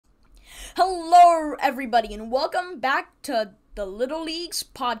Hello, everybody, and welcome back to the Little Leagues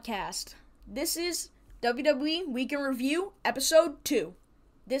podcast. This is WWE Week in Review, Episode 2.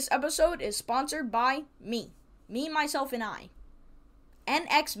 This episode is sponsored by me, myself, and I.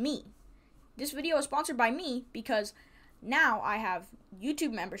 NX Me. This video is sponsored by me because now I have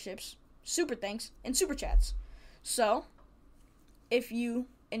YouTube memberships, super thanks, and super chats. So, if you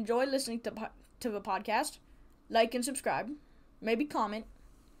enjoy listening to the podcast, like and subscribe, maybe comment.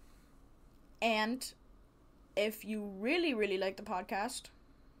 And if you really, really like the podcast,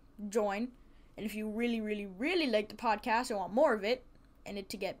 join. And if you really, really, really like the podcast and want more of it, and it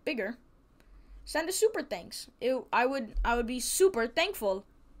to get bigger, send a super thanks. I would be super thankful.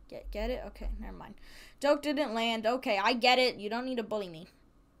 Get it? Okay, never mind. Joke didn't land. Okay, I get it. You don't need to bully me.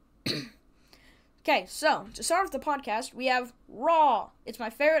 Okay, so to start off the podcast, we have Raw. It's my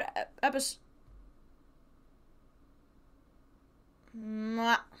favorite episode.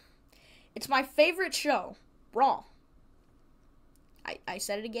 It's my favorite show, Raw. I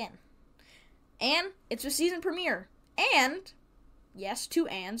said it again. And it's the season premiere. And, yes, two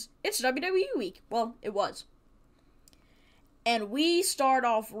ands, it's WWE week. Well, it was. And we start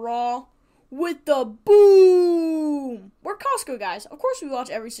off Raw with the boom! We're Costco guys. Of course we watch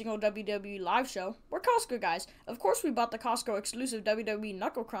every single WWE live show. We're Costco guys. Of course we bought the Costco exclusive WWE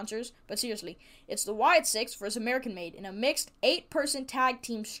Knuckle Crunchers. But seriously, it's the Wyatt Six versus American Made in a mixed 8-person tag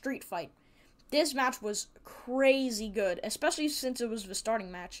team street fight. This match was crazy good, especially since it was the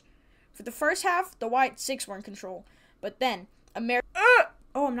starting match. For the first half, the Wyatt Six were in control. But then, I'm not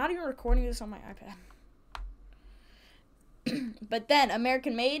even recording this on my iPad. But then,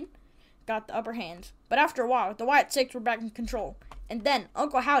 American Made got the upper hand. But after a while, the Wyatt Six were back in control. And then,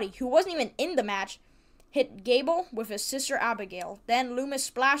 Uncle Howdy, who wasn't even in the match, hit Gable with his sister Abigail. Then, Loomis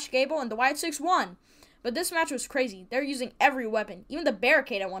splashed Gable, and the Wyatt Six won. But this match was crazy. They're using every weapon, even the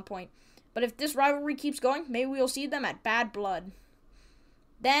barricade at one point. But if this rivalry keeps going, maybe we'll see them at Bad Blood.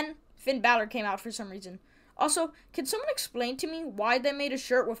 Then, Finn Balor came out for some reason. Also, can someone explain to me why they made a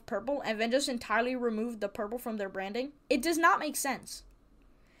shirt with purple and then just entirely removed the purple from their branding? It does not make sense.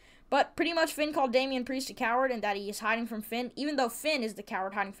 But pretty much Finn called Damian Priest a coward and that he is hiding from Finn, even though Finn is the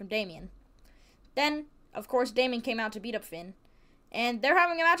coward hiding from Damian. Then, of course, Damian came out to beat up Finn. And they're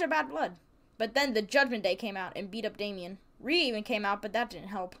having a match at Bad Blood. But then the Judgment Day came out and beat up Damian. Rhea even came out, but that didn't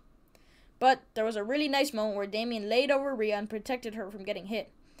help. But there was a really nice moment where Damian laid over Rhea and protected her from getting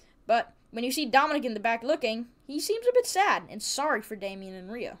hit. But when you see Dominic in the back looking, he seems a bit sad and sorry for Damian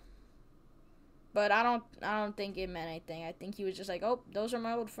and Rhea. But I don't think it meant anything. I think he was just like, oh, those are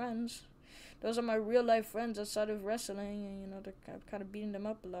my old friends. Those are my real life friends outside of wrestling, and they're kind of beating them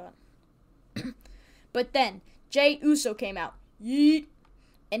up a lot. But then Jey Uso came out, yeet,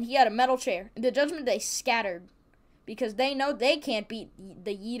 and he had a metal chair. And the Judgment Day scattered because they know they can't beat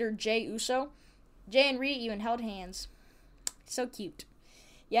the yeeter Jey Uso. Jey and Rhea even held hands. So cute.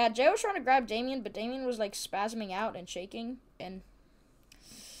 Yeah, Jey was trying to grab Damian, but Damian was like spasming out and shaking, and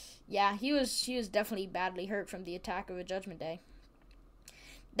yeah, he was definitely badly hurt from the attack of a Judgment Day.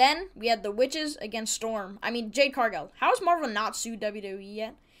 Then we had the Witches against Jade Cargill. How has Marvel not sued WWE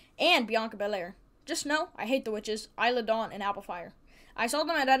yet? And Bianca Belair. Just know, I hate the Witches, Isla Dawn, and Applefire. I saw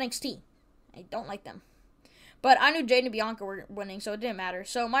them at NXT. I don't like them. But I knew Jade and Bianca were winning, so it didn't matter.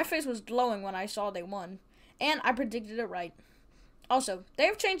 So my face was glowing when I saw they won. And I predicted it right. Also, they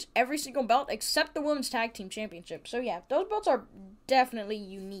have changed every single belt except the Women's Tag Team Championship. So yeah, those belts are definitely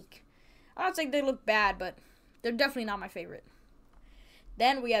unique. I don't think they look bad, but they're definitely not my favorite.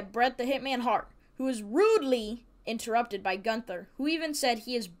 Then we had Bret the Hitman Hart, who was rudely interrupted by Gunther, who even said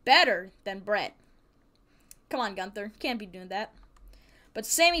he is better than Bret. Come on, Gunther. Can't be doing that. But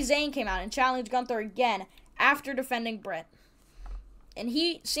Sami Zayn came out and challenged Gunther again after defending Bret. And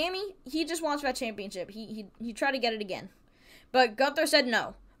Sami just wants that championship. He tried to get it again. But Gunther said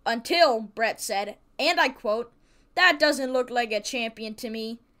no, until Bret said, and I quote, "That doesn't look like a champion to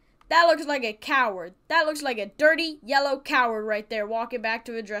me. That looks like a coward. That looks like a dirty, yellow coward right there walking back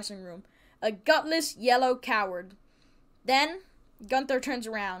to the dressing room. A gutless, yellow coward." Then, Gunther turns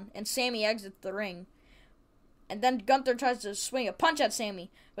around, and Sami exits the ring. And then Gunther tries to swing a punch at Sami,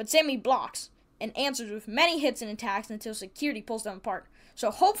 but Sami blocks and answers with many hits and attacks until security pulls them apart.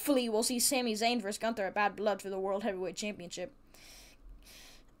 So hopefully we'll see Sami Zayn versus Gunther at Bad Blood for the World Heavyweight Championship.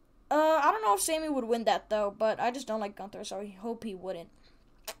 I don't know if Sami would win that, though, but I just don't like Gunther, so I hope he wouldn't.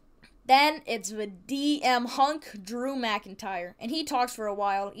 Then it's the DM hunk Drew McIntyre, and he talks for a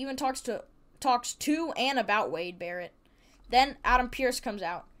while, even talks to and about Wade Barrett. Then Adam Pearce comes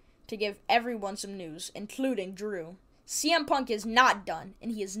out to give everyone some news, including Drew. CM Punk is not done,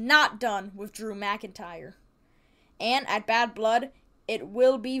 and he is not done with Drew McIntyre. And at Bad Blood, It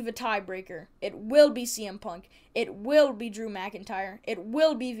will be the tiebreaker. It will be CM Punk. It will be Drew McIntyre. It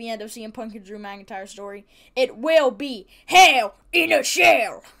will be the end of CM Punk and Drew McIntyre's story. It will be Hell in a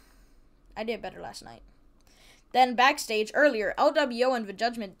Cell. I did better last night. Then backstage earlier, LWO and the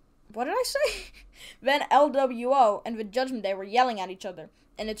Judgment... What did I say? Then LWO and the Judgment Day were yelling at each other.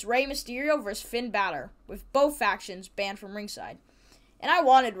 And it's Rey Mysterio versus Finn Balor, with both factions banned from ringside. And I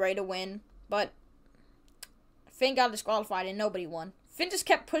wanted Rey to win, but Finn got disqualified and nobody won. Finn just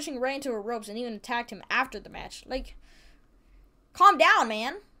kept pushing Rey into her ropes and even attacked him after the match. Like, calm down,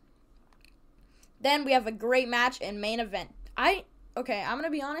 man. Then we have a great match and main event. Okay, I'm going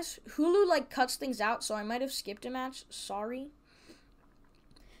to be honest. Hulu, cuts things out, so I might have skipped a match. Sorry.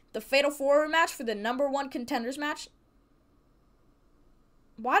 The Fatal 4-Way match for the number 1 contenders match.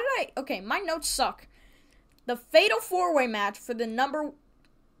 Why did I... Okay, my notes suck. The Fatal 4-Way match for the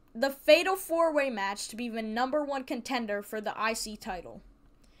Fatal 4-Way match to be the number 1 contender for the IC title.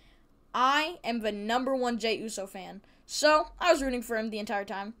 I am the number 1 Jey Uso fan, so I was rooting for him the entire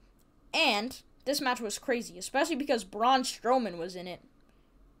time. And this match was crazy, especially because Braun Strowman was in it.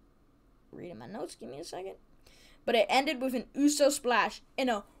 Reading my notes, give me a second. But it ended with an Uso splash in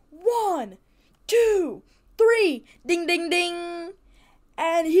a 1, 2, 3, ding, ding, ding.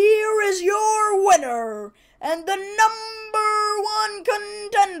 And here is your winner, and the number 1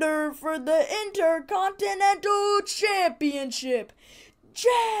 contender for the Intercontinental Championship,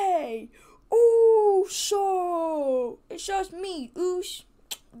 Jey Uso. It's just me, Us.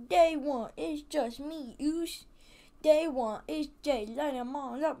 Day 1, it's just me, Us. Day 1, it's Jey. Light them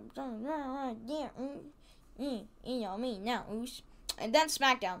all up. You know me now, Us. And then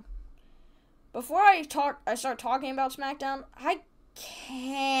SmackDown. Before I start talking about SmackDown, I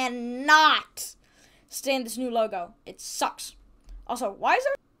cannot stand this new logo. It sucks. Also, why is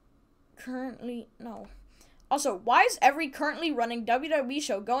every currently running WWE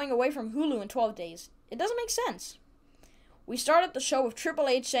show going away from Hulu in 12 days? It doesn't make sense. We started the show with Triple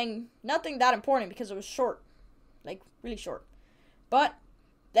H saying nothing that important because it was short. Really short. But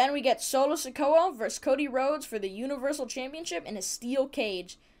then we get Solo Sikoa versus Cody Rhodes for the Universal Championship in a steel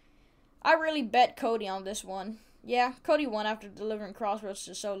cage. I really bet Cody on this one. Yeah, Cody won after delivering crossroads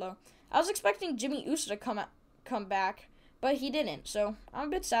to Solo. I was expecting Jimmy Uso to come back, but he didn't, so I'm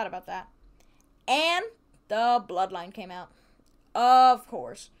a bit sad about that. And the Bloodline came out. Of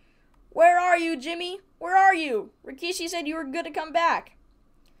course. Where are you, Jimmy? Where are you? Rikishi said you were good to come back.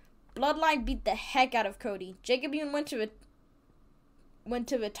 Bloodline beat the heck out of Cody. Jacob even went to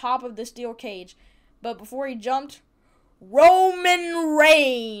the top of the steel cage, but before he jumped, Roman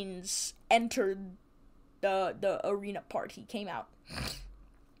Reigns entered the arena part. He came out,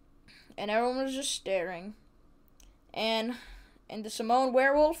 and everyone was just staring. And the Samoan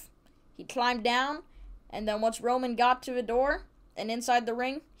Werewolf, he climbed down, and then once Roman got to the door and inside the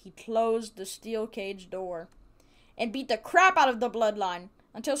ring, he closed the steel cage door and beat the crap out of the Bloodline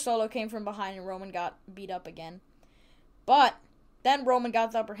until Solo came from behind and Roman got beat up again. But then Roman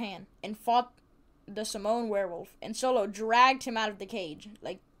got the upper hand and fought the Samoan Werewolf, and Solo dragged him out of the cage.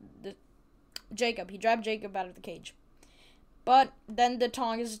 He dragged Jacob out of the cage. But then the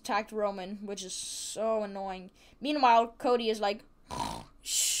Tongas attacked Roman, which is so annoying. Meanwhile, Cody is like,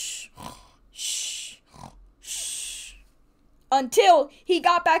 shh, shh, shh, until he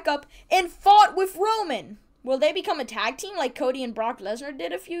got back up and fought with Roman. Will they become a tag team like Cody and Brock Lesnar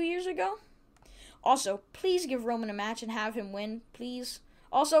did a few years ago? Also, please give Roman a match and have him win, please.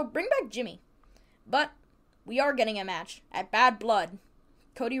 Also, bring back Jimmy. But we are getting a match at Bad Blood.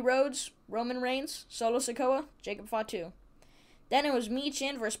 Cody Rhodes, Roman Reigns, Solo Sikoa, Jacob Fatu. Then it was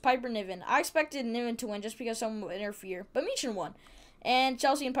Michin versus Piper Niven. I expected Niven to win just because someone would interfere, but Michin won. And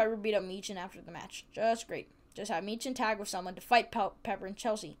Chelsea and Piper beat up Michin after the match. Just great. Just have Michin tag with someone to fight Pepper and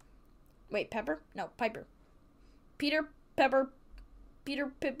Chelsea. Wait, Pepper? No, Piper. Peter Pepper,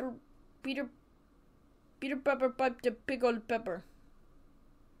 Pepper, pipe the pickled pepper.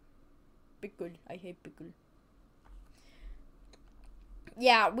 Pickle. I hate pickle.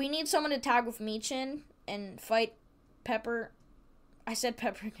 Yeah, we need someone to tag with Michin and fight Pepper. I said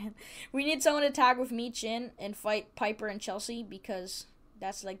Pepper again. We need someone to tag with Michin and fight Piper and Chelsea because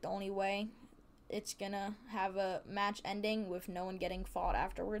that's the only way it's gonna have a match ending with no one getting fought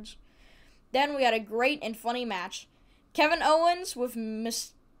afterwards. Then we had a great and funny match. Kevin Owens with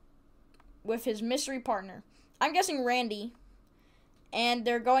his mystery partner. I'm guessing Randy. And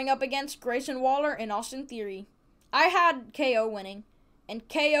they're going up against Grayson Waller and Austin Theory. I had KO winning. And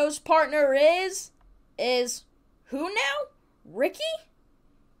KO's partner is who now? Ricky?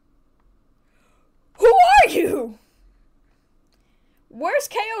 Who are you? Where's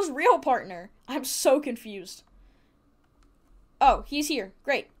KO's real partner? I'm so confused. Oh, he's here.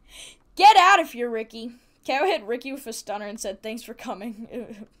 Great. Get out of here, Ricky. KO hit Ricky with a stunner and said, thanks for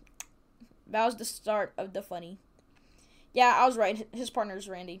coming. That was the start of the funny. Yeah, I was right. His partner is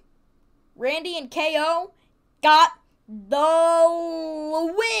Randy. Randy and KO got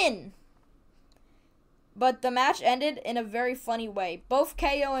the win. But the match ended in a very funny way. Both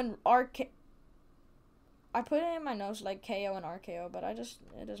KO and RK... I put it in my notes like KO and RKO, but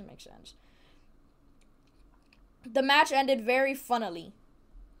it doesn't make sense. The match ended very funnily.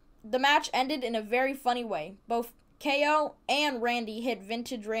 The match ended in a very funny way. Both KO and Randy hit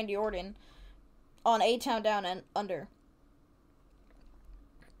vintage Randy Orton on A-Town Down and Under.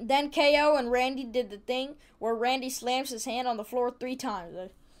 Then KO and Randy did the thing where Randy slams his hand on the floor 3 times.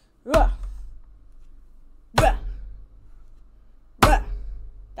 Like, "Rah, rah, rah."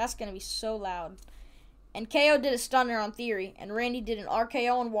 That's going to be so loud. And KO did a stunner on Theory, and Randy did an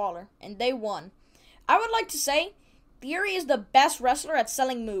RKO on Waller, and they won. I would like to say Theory is the best wrestler at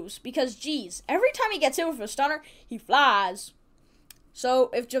selling moves because, geez, every time he gets hit with a stunner, he flies.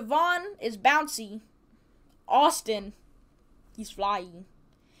 So, if Javon is bouncy, Austin, he's flying.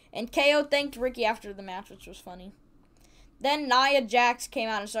 And KO thanked Ricky after the match, which was funny. Then Nia Jax came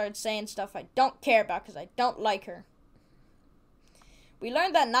out and started saying stuff I don't care about because I don't like her. We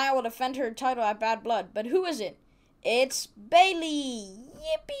learned that Nia will defend her title at Bad Blood, but who is it? It's Bayley.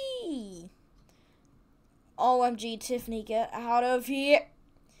 Yippee! OMG, Tiffany, get out of here.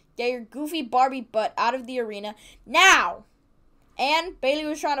 Get your goofy Barbie butt out of the arena now! And Bayley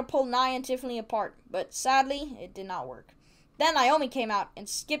was trying to pull Nia and Tiffany apart, but sadly, it did not work. Then Naomi came out and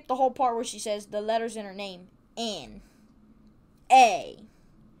skipped the whole part where she says the letters in her name. N. A.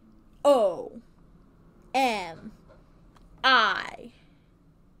 O. M. I.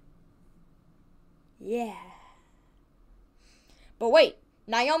 Yeah. But wait,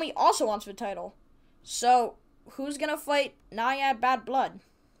 Naomi also wants the title. So, who's going to fight Nia at Bad Blood?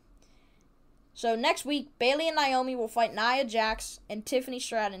 So, next week, Bayley and Naomi will fight Nia Jax and Tiffany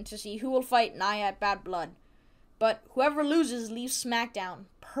Stratton to see who will fight Nia at Bad Blood. But whoever loses leaves SmackDown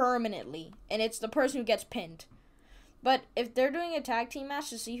permanently, and it's the person who gets pinned. But if they're doing a tag team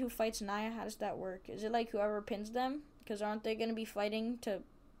match to see who fights Nia, how does that work? Is it like whoever pins them? Because aren't they going to be fighting to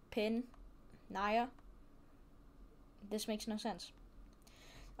pin Nia? This makes no sense.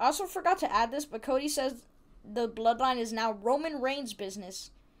 I also forgot to add this, but Cody says the bloodline is now Roman Reigns' business.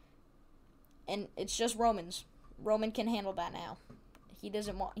 And it's just Roman's. Roman can handle that now. He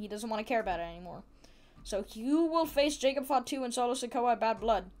doesn't want to care about it anymore. So you will face Jacob Fatu and Solo Sikoa at Bad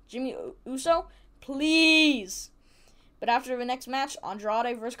Blood. Jimmy Uso, please. But after the next match,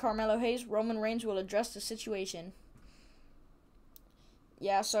 Andrade versus Carmelo Hayes, Roman Reigns will address the situation.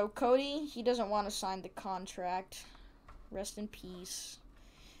 Yeah, so Cody, he doesn't want to sign the contract. Rest in peace.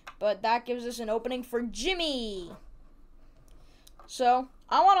 But that gives us an opening for Jimmy. So,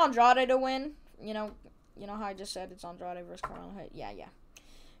 I want Andrade to win. You know how I just said it's Andrade versus Carmelo Hayes? Yeah.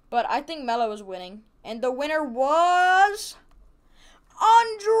 But I think Melo is winning. And the winner was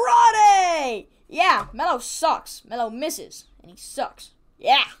Andrade! Yeah, Melo sucks. Melo misses. And he sucks.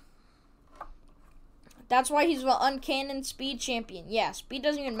 Yeah. That's why he's the uncanon speed champion. Yeah, speed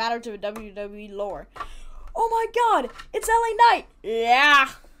doesn't even matter to the WWE lore. Oh my god, it's LA Knight. Yeah.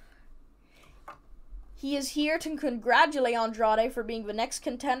 He is here to congratulate Andrade for being the next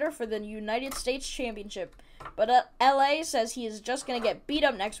contender for the United States Championship. But LA says he is just going to get beat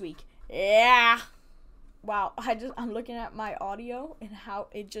up next week. Yeah. Wow, I'm looking at my audio and how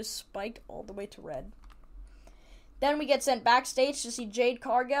it just spiked all the way to red. Then we get sent backstage to see Jade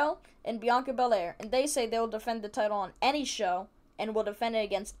Cargill and Bianca Belair. And they say they will defend the title on any show and will defend it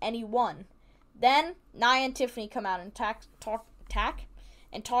against anyone. Then Nia and Tiffany come out and talk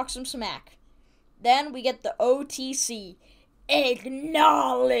some smack. Then we get the OTC.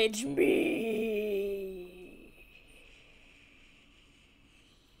 Acknowledge me.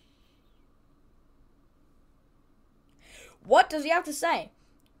 What does he have to say?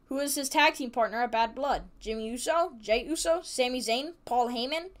 Who is his tag team partner at Bad Blood? Jimmy Uso, Jey Uso, Sami Zayn, Paul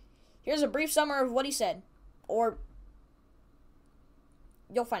Heyman? Here's a brief summary of what he said. Or,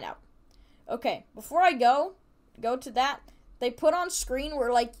 you'll find out. Okay, before I go to that, they put on screen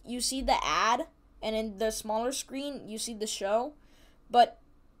where, like, you see the ad, and in the smaller screen, you see the show, but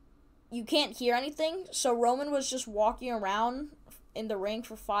you can't hear anything, so Roman was just walking around in the ring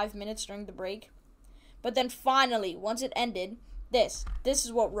for 5 minutes during the break. But then finally, once it ended, this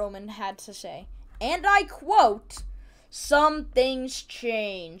is what Roman had to say. And I quote, "Some things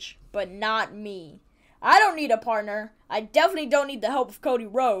change, but not me. I don't need a partner. I definitely don't need the help of Cody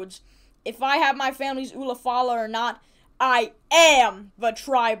Rhodes. If I have my family's Ulafala or not, I am the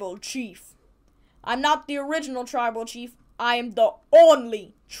tribal chief. I'm not the original tribal chief. I am the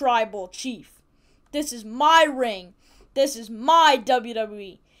only tribal chief. This is my ring. This is my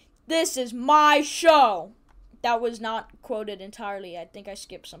WWE. This is my show. That was not quoted entirely. I think I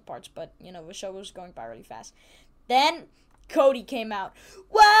skipped some parts, but, the show was going by really fast. Then Cody came out.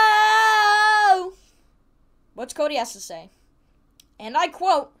 Whoa! What's Cody has to say? And I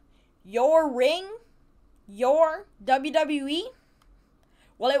quote, "Your ring? Your WWE?"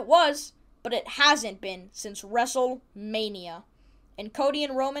 Well, it was, but it hasn't been since WrestleMania. And Cody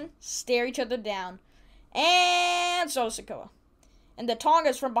and Roman stare each other down. And Solo Sikoa. And the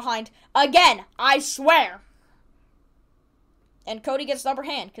Tonga's from behind. Again, I swear. And Cody gets the upper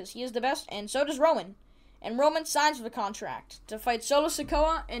hand because he is the best, and so does Roman. And Roman signs for the contract to fight Solo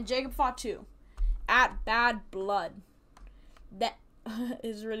Sikoa and Jacob Fatu at Bad Blood. That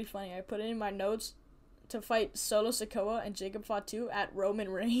is really funny. I put it in my notes to fight Solo Sikoa and Jacob Fatu at Roman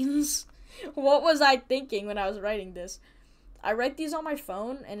Reigns. What was I thinking when I was writing this? I write these on my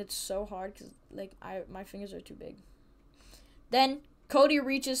phone, and it's so hard because my fingers are too big. Then Cody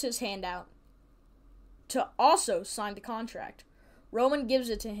reaches his hand out to also sign the contract. Roman gives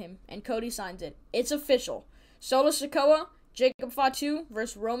it to him, and Cody signs it. It's official. Solo Sikoa, Jacob Fatu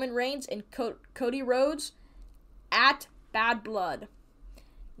versus Roman Reigns and Cody Rhodes at Bad Blood.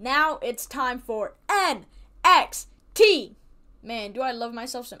 Now it's time for NXT. Man, do I love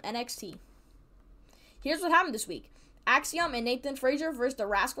myself some NXT. Here's what happened this week. Axiom and Nathan Frazier versus the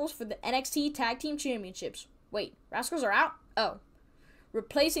Rascals for the NXT Tag Team Championships. Wait, Rascals are out? Oh.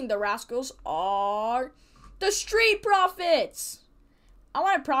 Replacing the Rascals are the Street Profits. I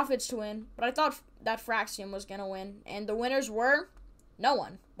wanted Profits to win, but I thought that Fraxium was going to win. And the winners were no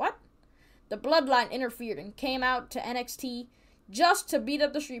one. What? The Bloodline interfered and came out to NXT just to beat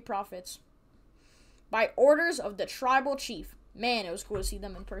up the Street Profits. By orders of the Tribal Chief. Man, it was cool to see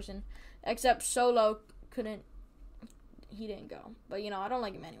them in person. Except Solo he didn't go. But, I don't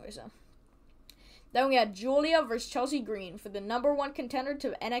like him anyway, so. Then we had Julia versus Chelsea Green for the number 1 contender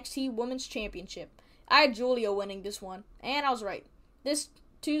to NXT Women's Championship. I had Julia winning this one, and I was right. This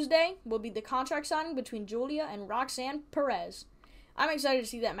Tuesday will be the contract signing between Julia and Roxanne Perez. I'm excited to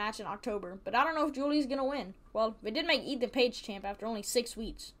see that match in October, but I don't know if Julia's going to win. Well, they did make Ethan Page champ after only 6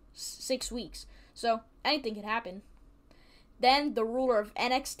 weeks. So, anything could happen. Then, the ruler of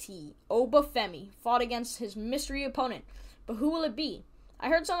NXT, Oba Femi, fought against his mystery opponent. But who will it be? I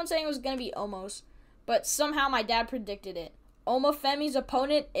heard someone saying it was going to be Omos, but somehow my dad predicted it. Oba Femi's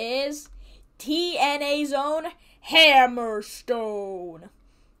opponent is TNA's own Hammerstone.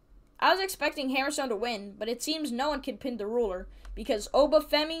 I was expecting Hammerstone to win, but it seems no one could pin the ruler because Oba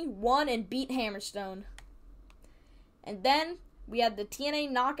Femi won and beat Hammerstone. And then we had the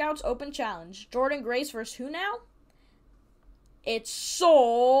TNA Knockouts Open Challenge. Jordan Grace versus who now? It's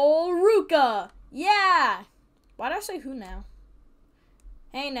Sol Ruka. Yeah. Why did I say who now?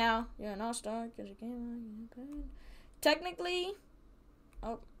 Hey now, you're an all-star because you came on. Technically,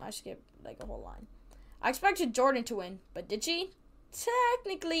 I skipped a whole line. I expected Jordan to win, but did she?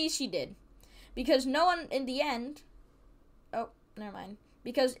 Technically, she did. Because no one in the end... never mind.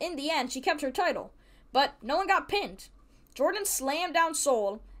 Because in the end, she kept her title. But no one got pinned. Jordan slammed down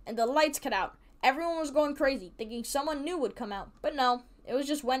Sol, and the lights cut out. Everyone was going crazy, thinking someone new would come out. But no, it was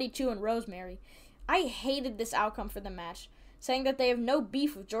just Wendy Choo and Rosemary. I hated this outcome for the match, saying that they have no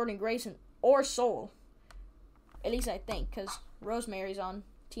beef with Jordan Grace or Sol. At least I think, because Rosemary's on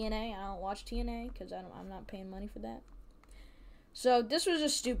TNA. I don't watch TNA, because I'm not paying money for that. So, this was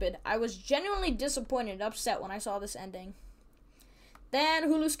just stupid. I was genuinely disappointed and upset when I saw this ending. Then,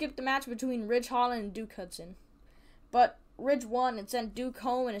 Hulu skipped the match between Ridge Holland and Duke Hudson. But Ridge won and sent Duke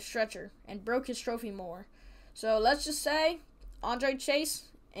home in a stretcher and broke his trophy more. So, let's just say Andre Chase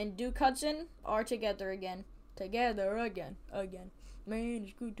and Duke Hudson are together again. Together again. Man,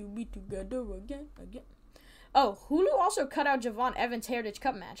 it's good to be together again. Oh, Hulu also cut out Javon Evans' Heritage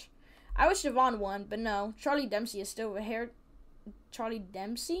Cup match. I wish Javon won, but no. Charlie Dempsey is still the Heritage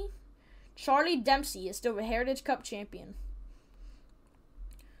Cup champion.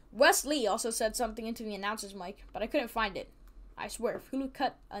 Wes Lee also said something into the announcer's mic, but I couldn't find it. I swear, if Hulu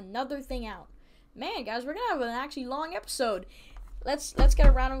cut another thing out. Man, guys, we're gonna have an actually long episode. Let's get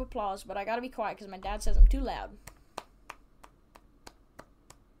a round of applause, but I gotta be quiet because my dad says I'm too loud.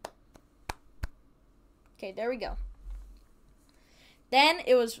 Okay, there we go. Then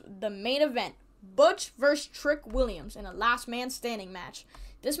it was the main event. Butch versus Trick Williams in a last man standing match.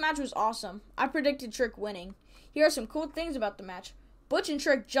 This match was awesome. I predicted Trick winning. Here are some cool things about the match. Butch and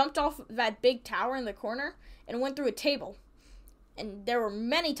Trick jumped off that big tower in the corner and went through a table. And there were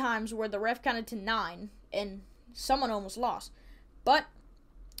many times where the ref counted to 9 and someone almost lost. But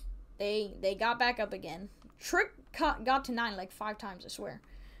they got back up again. Trick got to 9 like 5 times, I swear.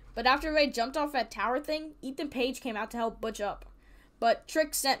 But after they jumped off that tower thing, Ethan Page came out to help Butch up. But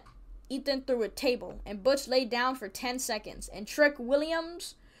Trick sent Ethan through a table, and Butch laid down for 10 seconds. And Trick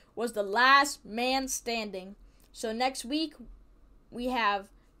Williams was the last man standing. So next week, we have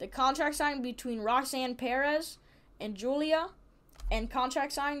the contract signing between Roxanne Perez and Julia, and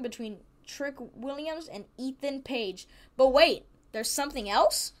contract signing between Trick Williams and Ethan Page. But wait, there's something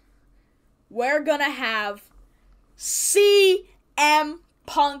else? We're gonna have CM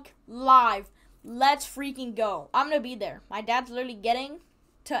Punk live. Let's freaking go. I'm gonna be there. My dad's literally getting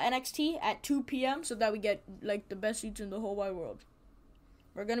to NXT at 2 p.m. so that we get like the best seats in the whole wide world.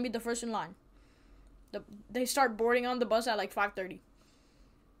 We're gonna be the first in line. They start boarding on the bus at like 5:30.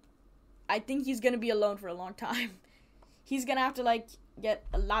 I think he's gonna be alone for a long time. He's gonna have to like get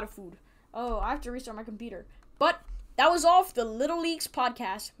a lot of food. Oh, I have to restart my computer. But that was all for the Little Leagues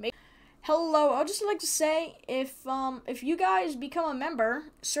podcast. Hello, I'd just like to say, if you guys become a member,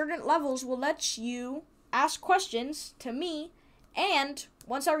 certain levels will let you ask questions to me, and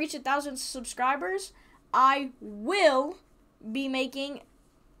once I reach 1,000 subscribers, I will be making,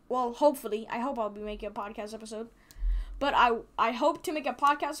 well, hopefully, I hope I'll be making a podcast episode, but I hope to make a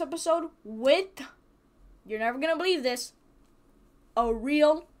podcast episode with, you're never gonna believe this, a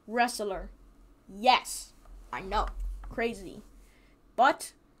real wrestler. Yes, I know, crazy,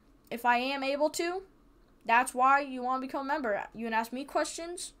 but if I am able to, that's why you want to become a member. You can ask me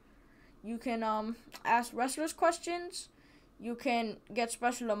questions. You can ask wrestlers questions. You can get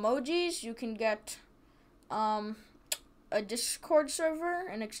special emojis. You can get a Discord server,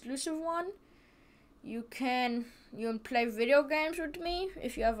 an exclusive one. You can play video games with me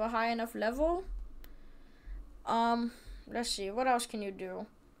if you have a high enough level. Let's see, what else can you do?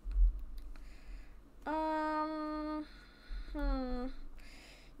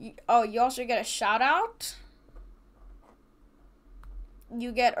 You also get a shout out.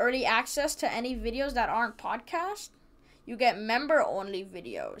 You get early access to any videos that aren't podcast. You get member only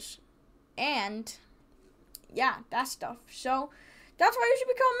videos. And yeah, that stuff. So that's why you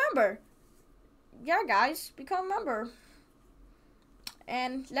should become a member. Yeah, guys, become a member.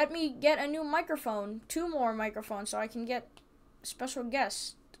 And let me get a new microphone, 2 more microphones, so I can get special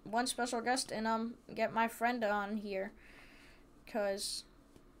guests. 1 special guest, and get my friend on here. 'Cause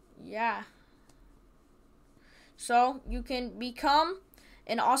yeah. So you can become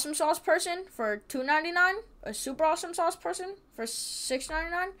an awesome sauce person for $2.99, a super awesome sauce person for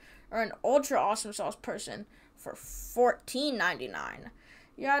 $6.99, or an ultra awesome sauce person for $14.99.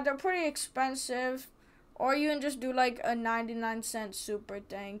 Yeah, they're pretty expensive. Or you can just do like a 99-cent super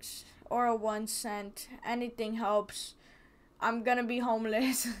thanks or a 1 cent. Anything helps. I'm gonna be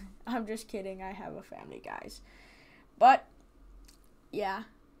homeless. I'm just kidding. I have a family, guys. But yeah,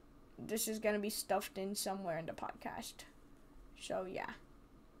 this is gonna be stuffed in somewhere in the podcast. So yeah,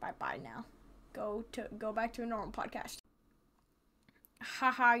 bye now. Go back to a normal podcast.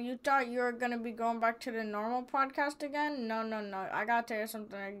 Haha, you thought you were gonna be going back to the normal podcast again? No. I gotta tell you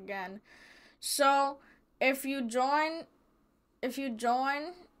something again. So if you join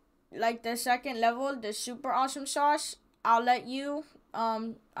like the second level, the super awesome sauce, I'll let you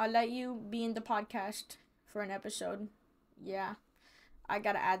be in the podcast for an episode. Yeah. I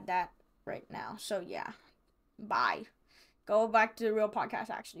gotta add that right now. So yeah. Bye. Go back to the real podcast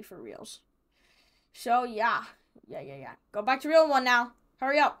actually, for reals. So yeah. Yeah. Go back to the real one now.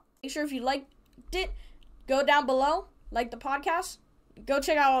 Hurry up. Make sure if you liked it, go down below, like the podcast. Go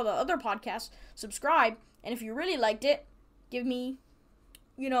check out all the other podcasts. Subscribe. And if you really liked it, give me,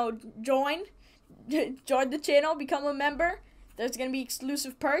 join the channel, become a member. There's going to be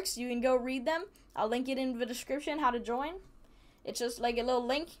exclusive perks. You can go read them. I'll link it in the description how to join. It's just like a little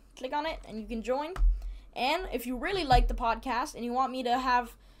link. Click on it and you can join. And if you really like the podcast and you want me to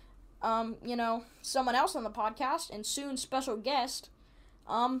have, someone else on the podcast and soon special guest,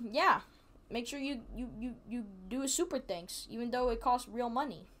 make sure you do a super thanks, even though it costs real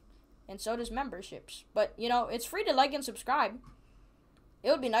money. And so does memberships. But, it's free to like and subscribe. It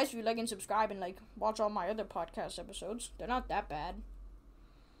would be nice if you like and subscribe and, watch all my other podcast episodes. They're not that bad.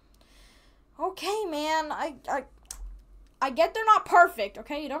 Okay, man. I get they're not perfect,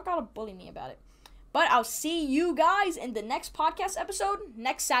 okay? You don't gotta bully me about it. But I'll see you guys in the next podcast episode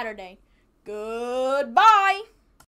next Saturday. Goodbye!